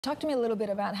Talk to me a little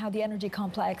bit about how the energy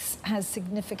complex has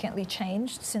significantly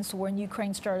changed since the war in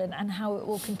Ukraine started and how it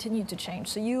will continue to change.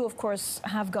 So you, of course,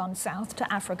 have gone south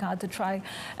to Africa to try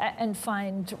and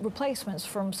find replacements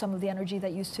from some of the energy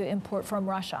that used to import from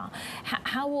Russia.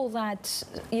 How will that,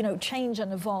 change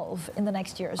and evolve in the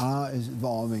next years? It's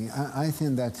evolving. I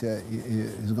think that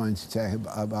it's going to take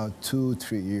about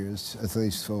 2-3 years, at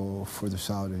least for the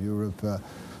south of Europe,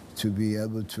 to be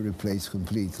able to replace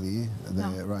completely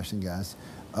the Russian gas.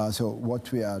 So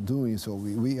what we are doing,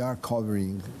 we are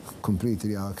covering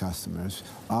completely our customers,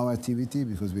 our activity,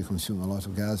 because we consume a lot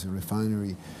of gas in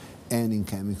refinery and in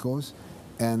chemicals,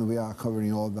 and we are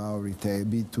covering all our retail,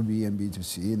 B2B and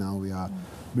B2C. Now we are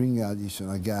bringing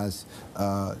additional gas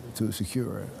to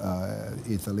secure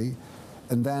Italy.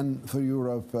 And then for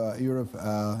Europe,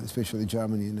 especially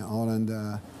Germany and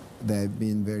Holland, they've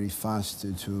been very fast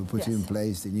to put in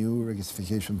place the new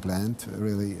regasification plant.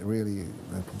 Really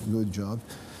a good job.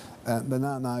 But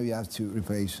now you have to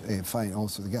replace, find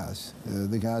also the gas.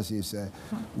 The gas is,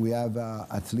 we have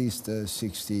at least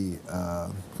 60,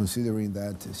 considering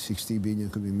that 60 billion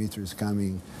cubic meters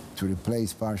coming to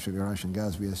replace partially Russian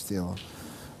gas,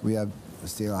 we have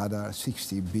still other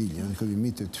 60 billion cubic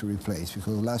meters to replace,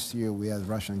 because last year we had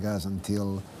Russian gas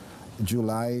until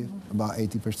July, about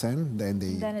 80%, then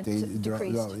they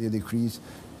decrease,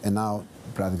 and now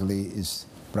it's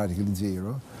practically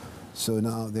zero. So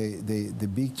now the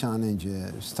big challenge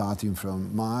starting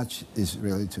from March is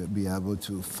really to be able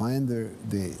to find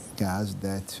the gas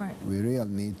that we really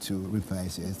need to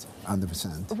replace it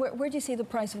 100%. Where do you see the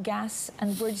price of gas,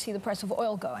 and where do you see the price of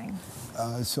oil going?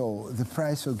 So the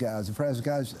price of gas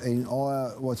in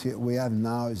oil, what we have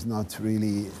now is not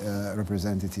really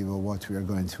representative of what we are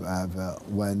going to have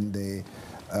when the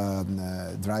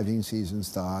driving season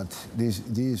starts.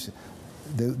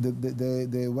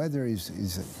 The weather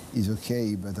is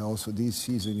okay, but also this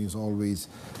season is always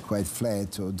quite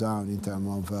flat or down in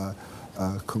terms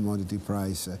of commodity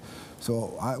price.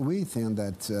 So we think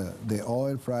that the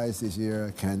oil price this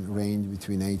year can range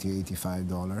between $80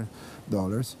 and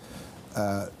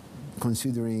 $85,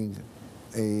 considering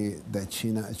that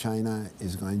China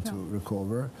is going to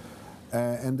recover.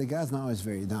 And the gas now is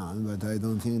very down, but I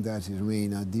don't think that it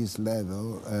remain at this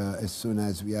level as soon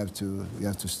as we have to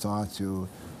start to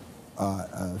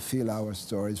fill our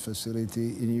storage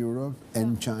facility in Europe,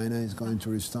 and China is going to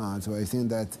restart. So I think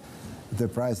that the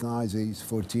price now is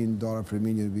 $14 per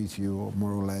million BTU,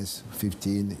 more or less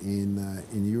 15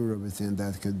 in Europe. I think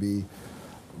that could be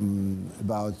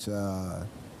about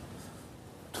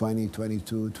 20,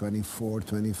 22, 24,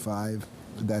 25.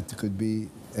 That could be,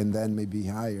 and then maybe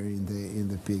higher in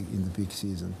the peak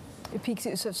season.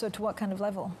 So to what kind of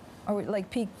level? Or like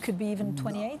peak could be even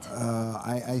 28?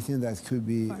 I think that could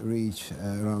be reached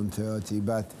around 30,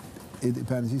 but it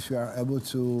depends if we are able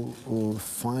to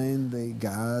find the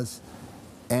gas,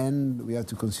 and we have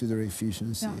to consider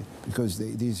efficiency, because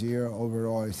this year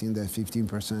overall I think that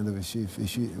 15% of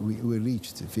we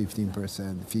reached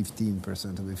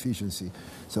 15% of efficiency.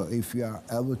 So if we are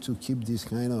able to keep this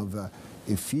kind of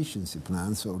efficiency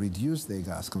plan, so reduce the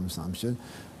gas consumption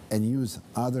and use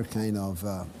other kind of,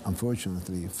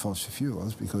 unfortunately, fossil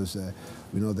fuels, because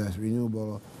we know that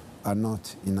renewable are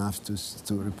not enough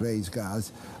to replace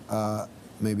gas,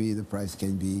 maybe the price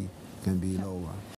can be lower.